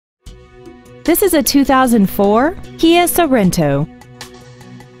This is a 2004 Kia Sorento.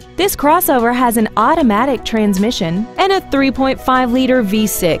 This crossover has an automatic transmission and a 3.5-liter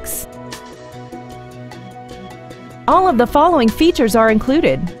V6. All of the following features are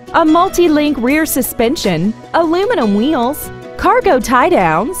included: a multi-link rear suspension, aluminum wheels, cargo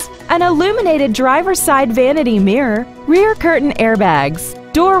tie-downs, an illuminated driver's side vanity mirror, rear curtain airbags,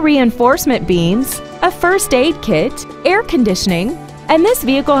 door reinforcement beams, a first aid kit, air conditioning, and this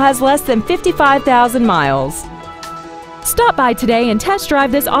vehicle has less than 55,000 miles. Stop by today and test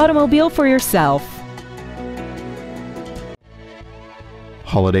drive this automobile for yourself.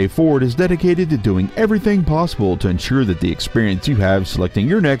 HolidayFord is dedicated to doing everything possible to ensure that the experience you have selecting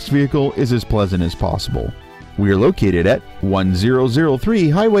your next vehicle is as pleasant as possible. We are located at 1003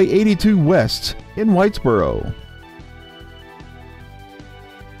 Highway 82 West in Whitesboro.